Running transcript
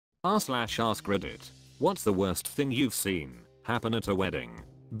r/askreddit. What's the worst thing you've seen happen at a wedding?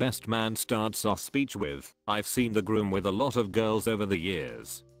 Best man starts off speech with, I've seen the groom with a lot of girls over the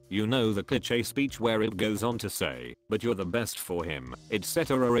years. You know the cliche speech where it goes on to say, but you're the best for him,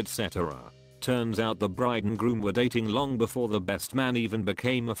 etc etc. Turns out the bride and groom were dating long before the best man even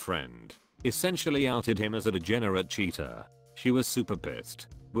became a friend. Essentially outed him as a degenerate cheater. She was super pissed.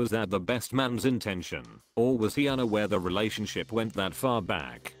 Was that the best man's intention? Or was he unaware the relationship went that far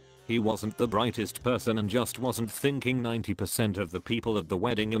back? He wasn't the brightest person and just wasn't thinking. 90% of the people at the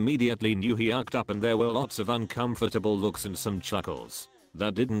wedding immediately knew he yucked up, and there were lots of uncomfortable looks and some chuckles.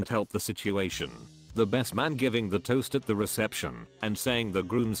 That didn't help the situation. The best man giving the toast at the reception and saying the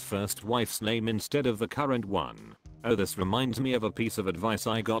groom's first wife's name instead of the current one. Oh, this reminds me of a piece of advice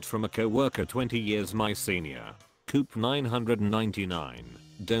I got from a coworker 20 years my senior. Coop 999.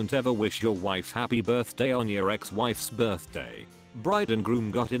 Don't ever wish your wife happy birthday on your ex-wife's birthday. Bride and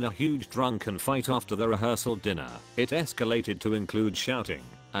groom got in a huge drunken fight after the rehearsal dinner. It escalated to include shouting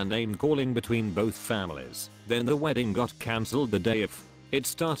and name calling between both families. Then the wedding got cancelled the day of. It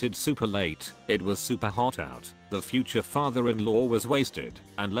started super late, it was super hot out, the future father-in-law was wasted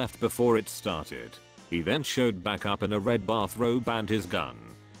and left before it started. He then showed back up in a red bathrobe and his gun.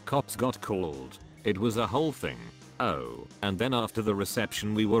 Cops got called. It was a whole thing. Oh, and then after the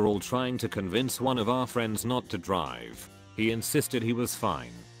reception we were all trying to convince one of our friends not to drive. He insisted he was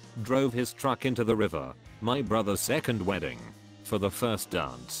fine. Drove his truck into the river. My brother's second wedding. For the first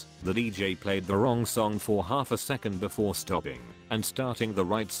dance, the DJ played the wrong song for half a second before stopping and starting the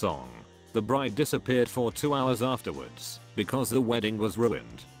right song. The bride disappeared for 2 hours afterwards because the wedding was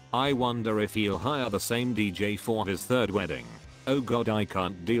ruined. I wonder if he'll hire the same DJ for his third wedding. Oh god, I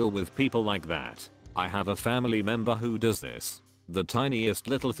can't deal with people like that. I have a family member who does this. The tiniest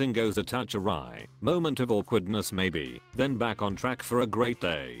little thing goes a touch awry. Moment of awkwardness maybe, then back on track for a great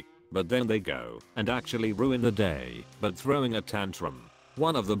day. But then they go and actually ruin the day, but throwing a tantrum.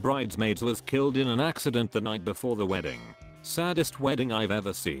 One of the bridesmaids was killed in an accident the night before the wedding. Saddest wedding I've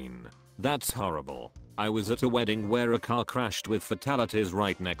ever seen. That's horrible. I was at a wedding where a car crashed with fatalities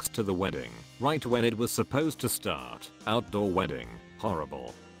right next to the wedding, right when it was supposed to start. Outdoor wedding.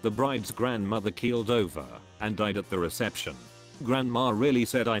 Horrible. The bride's grandmother keeled over and died at the reception. Grandma really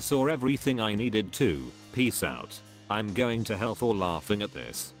said I saw everything I needed to. Peace out. I'm going to hell for laughing at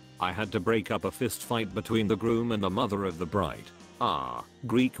this. I had to break up a fist fight between the groom and the mother of the bride.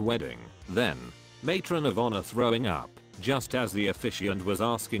 Greek wedding. Then, matron of honor throwing up, just as the officiant was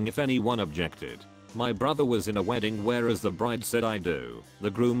asking if anyone objected. My brother was in a wedding where as the bride said I do, the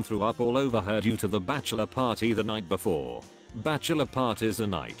groom threw up all over her due to the bachelor party the night before. Bachelor parties a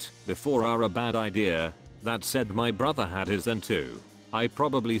night before are a bad idea. That said, my brother had his then too. I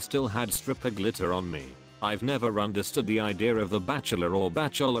probably still had stripper glitter on me. I've never understood the idea of the bachelor or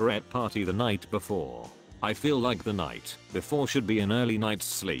bachelorette party the night before. I feel like the night before should be an early night's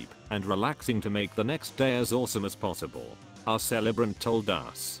sleep and relaxing to make the next day as awesome as possible. Our celebrant told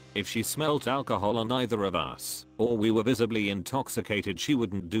us if she smelt alcohol on either of us or we were visibly intoxicated she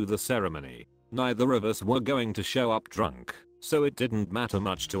wouldn't do the ceremony. Neither of us were going to show up drunk, so it didn't matter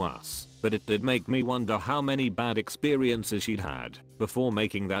much to us, but it did make me wonder how many bad experiences she'd had before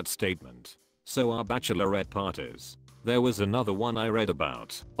making that statement. So our bachelorette parties. There was another one I read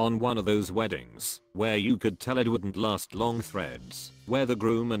about on one of those weddings where you could tell it wouldn't last long. Threads where the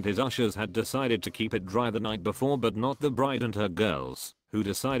groom and his ushers had decided to keep it dry the night before, but not the bride and her girls, who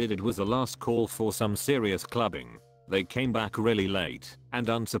decided it was the last call for some serious clubbing. They came back really late and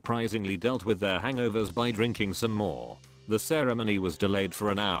unsurprisingly dealt with their hangovers by drinking some more. The ceremony was delayed for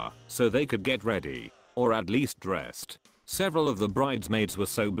an hour so they could get ready, or at least dressed. Several of the bridesmaids were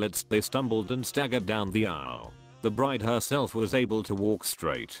so blitzed they stumbled and staggered down the aisle. The bride herself was able to walk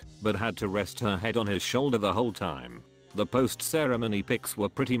straight, but had to rest her head on his shoulder the whole time. The post-ceremony pics were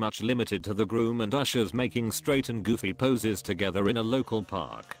pretty much limited to the groom and ushers making straight and goofy poses together in a local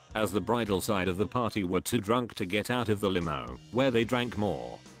park, as the bridal side of the party were too drunk to get out of the limo, where they drank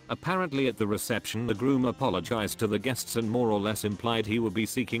more. Apparently at the reception the groom apologized to the guests and more or less implied he would be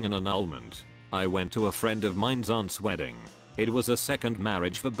seeking an annulment. I went to a friend of mine's aunt's wedding. It was a second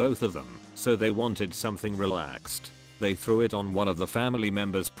marriage for both of them, so they wanted something relaxed. They threw it on one of the family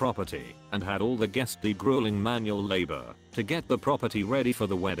members' property and had all the guests do grueling manual labor to get the property ready for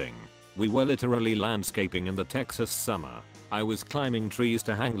the wedding. We were literally landscaping in the Texas summer. I was climbing trees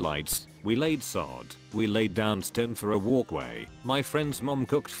to hang lights, we laid sod, we laid down stone for a walkway, my friend's mom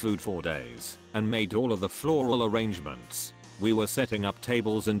cooked food for days and made all of the floral arrangements. We were setting up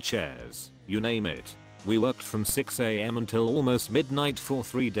tables and chairs, you name it. We worked from 6 AM until almost midnight for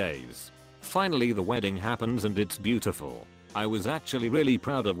 3 days. Finally the wedding happens and it's beautiful. I was actually really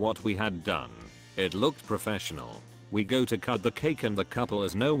proud of what we had done. It looked professional. We go to cut the cake and the couple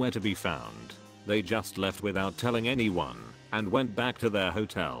is nowhere to be found. They just left without telling anyone and went back to their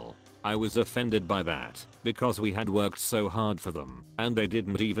hotel. I was offended by that because we had worked so hard for them and they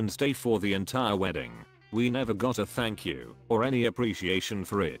didn't even stay for the entire wedding. We never got a thank you or any appreciation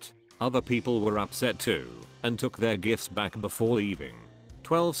for it. Other people were upset too and took their gifts back before leaving.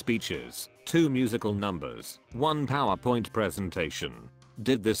 12 speeches, 2 musical numbers, 1 PowerPoint presentation.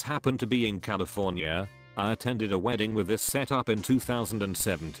 Did this happen to be in California? I attended a wedding with this setup in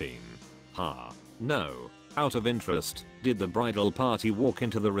 2017. No. Out of interest, did the bridal party walk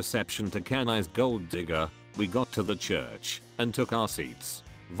into the reception to Canai's Gold Digger? We got to the church and took our seats.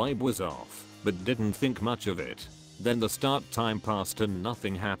 Vibe was off, but didn't think much of it. Then the start time passed and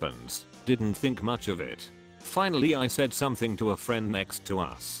nothing happens. Didn't think much of it. Finally I said something to a friend next to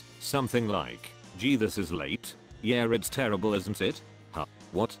us. Something like, "Gee, this is late." "Yeah, it's terrible, isn't it?" "Huh?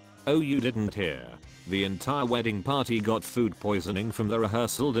 What? Oh, you didn't hear. The entire wedding party got food poisoning from the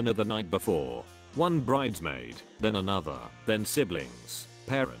rehearsal dinner the night before. One bridesmaid, then another, then siblings,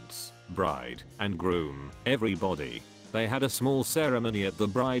 parents, bride, and groom, everybody. They had a small ceremony at the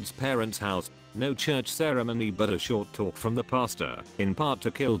bride's parents' house. No church ceremony but a short talk from the pastor, in part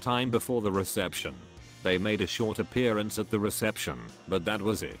to kill time before the reception. They made a short appearance at the reception, but that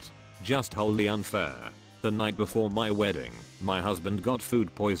was it. Just wholly unfair. The night before my wedding, my husband got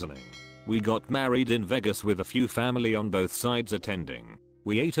food poisoning. We got married in Vegas with a few family on both sides attending.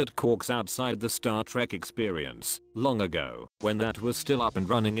 We ate at Cork's outside the Star Trek Experience, long ago, when that was still up and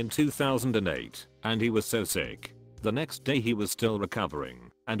running in 2008, and he was so sick. The next day he was still recovering,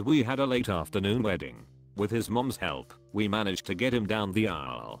 and we had a late afternoon wedding. With his mom's help, we managed to get him down the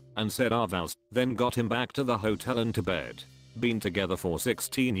aisle and said our vows, then got him back to the hotel and to bed. Been together for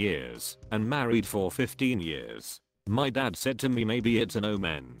 16 years, and married for 15 years. My dad said to me maybe it's an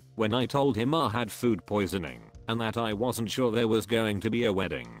omen when I told him I had food poisoning and that I wasn't sure there was going to be a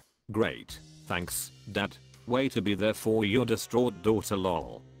wedding. Great. Thanks, Dad. Way to be there for your distraught daughter,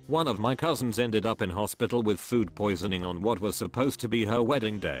 lol. One of my cousins ended up in hospital with food poisoning on what was supposed to be her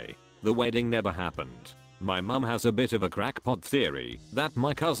wedding day. The wedding never happened. My mum has a bit of a crackpot theory that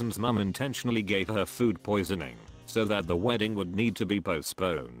my cousin's mum intentionally gave her food poisoning so that the wedding would need to be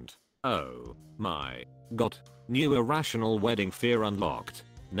postponed. Oh my god. New irrational wedding fear unlocked.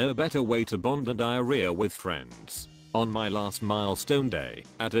 No better way to bond than diarrhea with friends. On my last milestone day,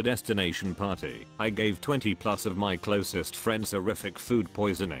 at a destination party, I gave 20 plus of my closest friends horrific food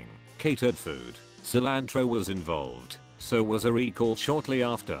poisoning. Catered food. Cilantro was involved, so was a recall shortly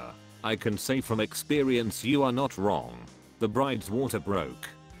after. I can say from experience you are not wrong. The bride's water broke.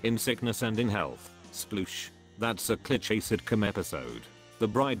 In sickness and in health. Sploosh. That's a cliché sitcom episode. The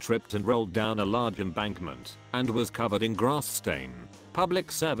bride tripped and rolled down a large embankment and was covered in grass stain.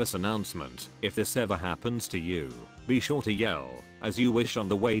 Public service announcement: if this ever happens to you, be sure to yell as you wish on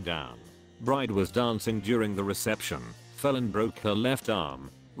the way down. Bride was dancing during the reception, fell and broke her left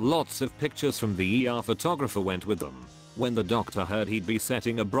arm. Lots of pictures from the ER photographer went with them. When the doctor heard he'd be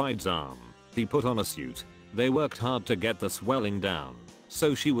setting a bride's arm, he put on a suit. They worked hard to get the swelling down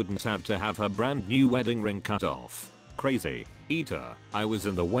so she wouldn't have to have her brand new wedding ring cut off. Crazy. Eater. I was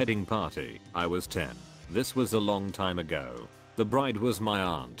in the wedding party. I was 10. This was a long time ago. The bride was my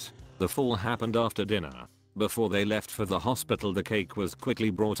aunt. The fall happened after dinner. Before they left for the hospital, the cake was quickly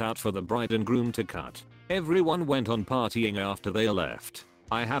brought out for the bride and groom to cut. Everyone went on partying after they left.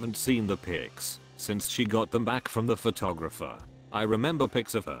 I haven't seen the pics since she got them back from the photographer. I remember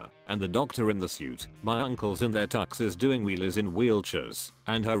pics of her and the doctor in the suit, my uncles in their tuxes doing wheelies in wheelchairs,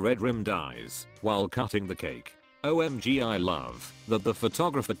 and her red rimmed eyes while cutting the cake. OMG, I love that the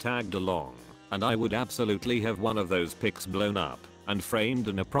photographer tagged along, and I would absolutely have one of those pics blown up and framed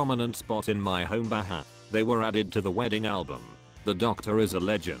in a prominent spot in my home. Baha. They were added to the wedding album. The doctor is a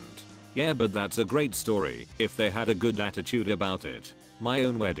legend. Yeah, but that's a great story if they had a good attitude about it. My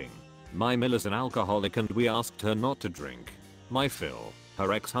own wedding. My Mill is an alcoholic and we asked her not to drink. My Phil,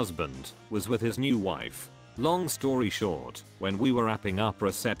 her ex-husband, was with his new wife. Long story short, when we were wrapping up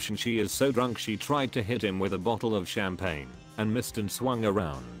reception, she is so drunk she tried to hit him with a bottle of champagne and missed and swung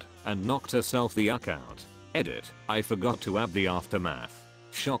around and knocked herself the yuck out. Edit. I forgot to add the aftermath.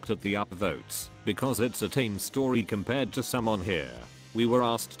 Shocked at the upvotes because it's a tame story compared to some on here. We were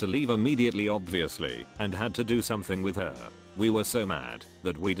asked to leave immediately, obviously, and had to do something with her. We were so mad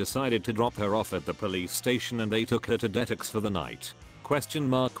that we decided to drop her off at the police station and they took her to Detix for the night. Question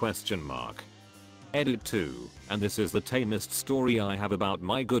mark. Edit 2, and this is the tamest story I have about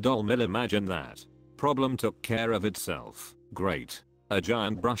my good ol' Mill. Imagine that. Problem took care of itself. Great. A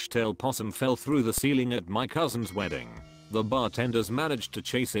giant brush-tail possum fell through the ceiling at my cousin's wedding. The bartenders managed to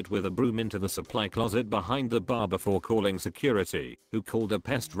chase it with a broom into the supply closet behind the bar before calling security, who called a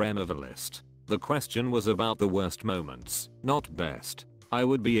pest removalist. The question was about the worst moments, not best. I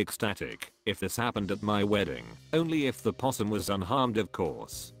would be ecstatic if this happened at my wedding, only if the possum was unharmed, of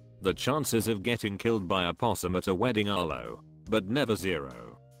course. The chances of getting killed by a possum at a wedding are low, but never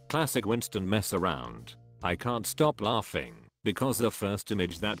zero. Classic Winston mess around. I can't stop laughing because the first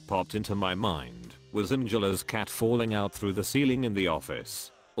image that popped into my mind was Angela's cat falling out through the ceiling in the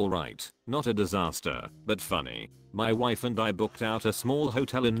office. Alright, not a disaster, but funny. My wife and I booked out a small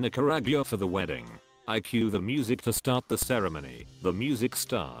hotel in Nicaragua for the wedding. I cue the music to start the ceremony. The music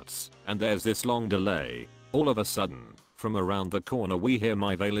starts, and there's this long delay. All of a sudden, from around the corner we hear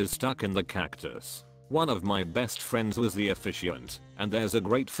 "My veil is stuck in the cactus." One of my best friends was the officiant, and there's a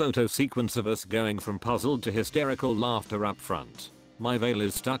great photo sequence of us going from puzzled to hysterical laughter up front. My veil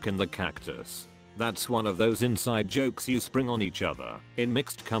is stuck in the cactus. That's one of those inside jokes you spring on each other in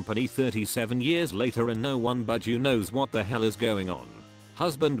mixed company 37 years later and no one but you knows what the hell is going on.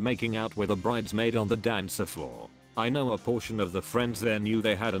 Husband making out with a bridesmaid on the dancer floor. I know a portion of the friends there knew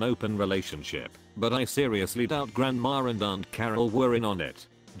they had an open relationship, but I seriously doubt Grandma and Aunt Carol were in on it.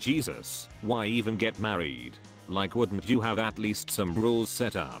 Jesus, why even get married? Like, wouldn't you have at least some rules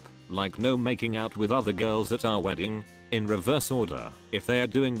set up? Like no making out with other girls at our wedding? In reverse order, if they are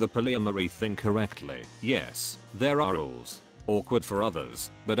doing the polyamory thing correctly, yes, there are rules. Awkward for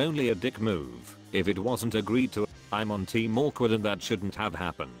others, but only a dick move if it wasn't agreed to. I'm on team awkward and that shouldn't have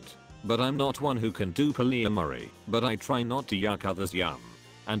happened. But I'm not one who can do polyamory, but I try not to yuck others' yum.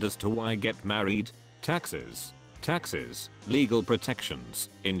 And as to why get married? Taxes. Taxes, legal protections,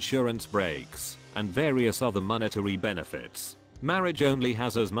 insurance breaks, and various other monetary benefits. Marriage only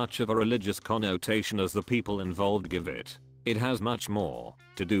has as much of a religious connotation as the people involved give it. It has much more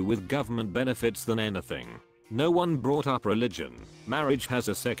to do with government benefits than anything. No one brought up religion. Marriage has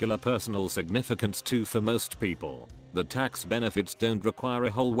a secular personal significance too for most people. The tax benefits don't require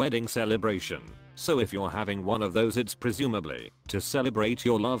a whole wedding celebration. So if you're having one of those, it's presumably to celebrate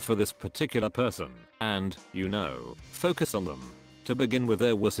your love for this particular person and, you know, focus on them. To begin with,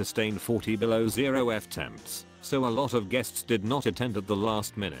 there were sustained 40 below zero F temps, so a lot of guests did not attend at the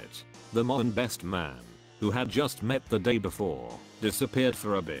last minute. The mom and best man, who had just met the day before, disappeared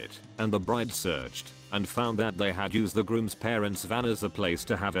for a bit, and the bride searched and found that they had used the groom's parents' van as a place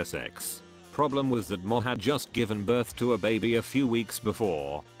to have sex. Problem was that Ma had just given birth to a baby a few weeks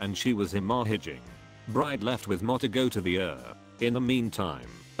before, and she was hemorrhaging. Bride left with Ma to go to the ER. In the meantime,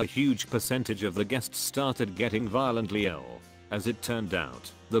 a huge percentage of the guests started getting violently ill. As it turned out,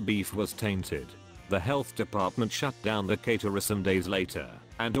 the beef was tainted. The health department shut down the caterer some days later,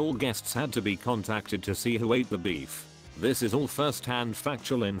 and all guests had to be contacted to see who ate the beef. This is all first-hand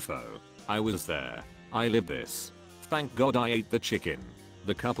factual info. I was there. I lived this. Thank God I ate the chicken.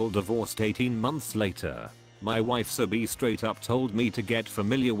 The couple divorced 18 months later. My wife Sabi straight up told me to get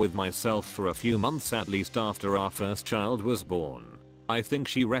familiar with myself for a few months at least after our first child was born. I think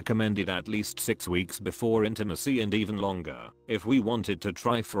she recommended at least 6 weeks before intimacy and even longer if we wanted to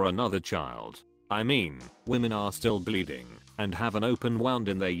try for another child. I mean, women are still bleeding and have an open wound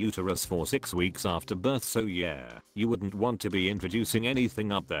in their uterus for 6 weeks after birth, so yeah, you wouldn't want to be introducing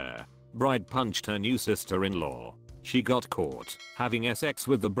anything up there. Bride punched her new sister-in-law. She got caught having sex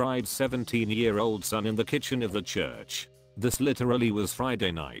with the bride's 17-year-old son in the kitchen of the church. This literally was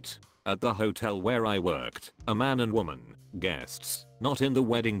Friday night. At the hotel where I worked, a man and woman, guests, not in the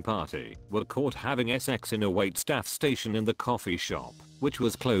wedding party, were caught having sex in a waitstaff station in the coffee shop, which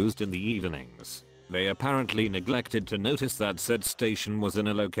was closed in the evenings. They apparently neglected to notice that said station was in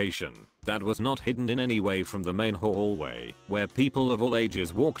a location that was not hidden in any way from the main hallway, where people of all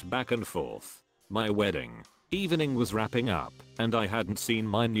ages walked back and forth. My wedding evening was wrapping up, and I hadn't seen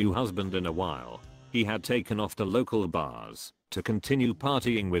my new husband in a while. He had taken off to local bars to continue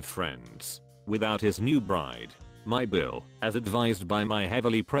partying with friends without his new bride. My bill, as advised by my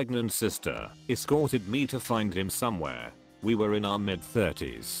heavily pregnant sister, escorted me to find him somewhere. We were in our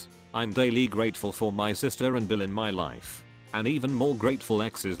mid-30s. I'm daily grateful for my sister and Bill in my life. And even more grateful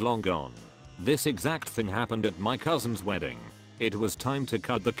ex is long gone. This exact thing happened at my cousin's wedding. It was time to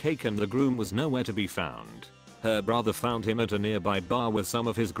cut the cake and the groom was nowhere to be found. Her brother found him at a nearby bar with some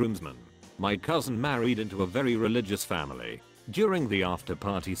of his groomsmen. My cousin married into a very religious family. During the after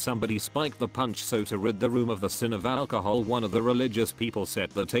party, somebody spiked the punch, so to rid the room of the sin of alcohol, one of the religious people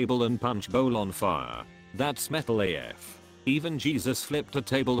set the table and punch bowl on fire. That's metal AF. Even Jesus flipped a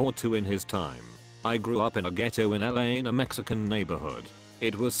table or two in his time. I grew up in a ghetto in LA in a Mexican neighborhood.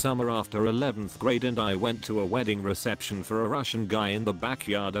 It was summer after 11th grade and I went to a wedding reception for a Russian guy in the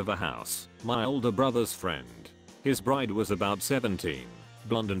backyard of a house, my older brother's friend. His bride was about 17,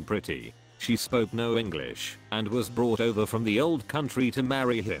 blonde and pretty. She spoke no English and was brought over from the old country to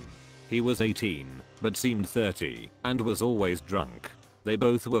marry him. He was 18, but seemed 30 and was always drunk. They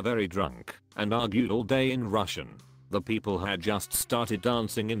both were very drunk and argued all day in Russian. The people had just started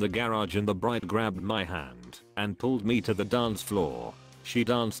dancing in the garage and the bride grabbed my hand and pulled me to the dance floor. She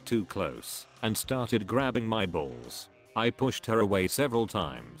danced too close and started grabbing my balls. I pushed her away several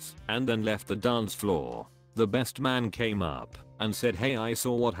times and then left the dance floor. The best man came up and said, "Hey, I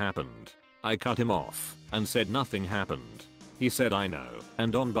saw what happened." I cut him off and said nothing happened. He said, "I know,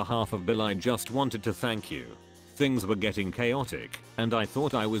 and on behalf of Bill I just wanted to thank you." Things were getting chaotic and I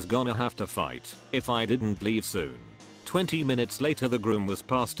thought I was gonna have to fight if I didn't leave soon. 20 minutes later the groom was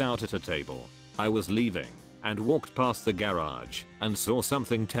passed out at a table. I was leaving and walked past the garage and saw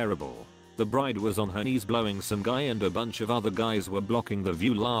something terrible. The bride was on her knees blowing some guy and a bunch of other guys were blocking the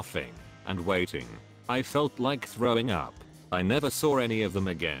view laughing and waiting. I felt like throwing up. I never saw any of them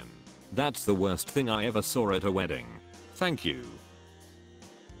again. That's the worst thing I ever saw at a wedding. Thank you.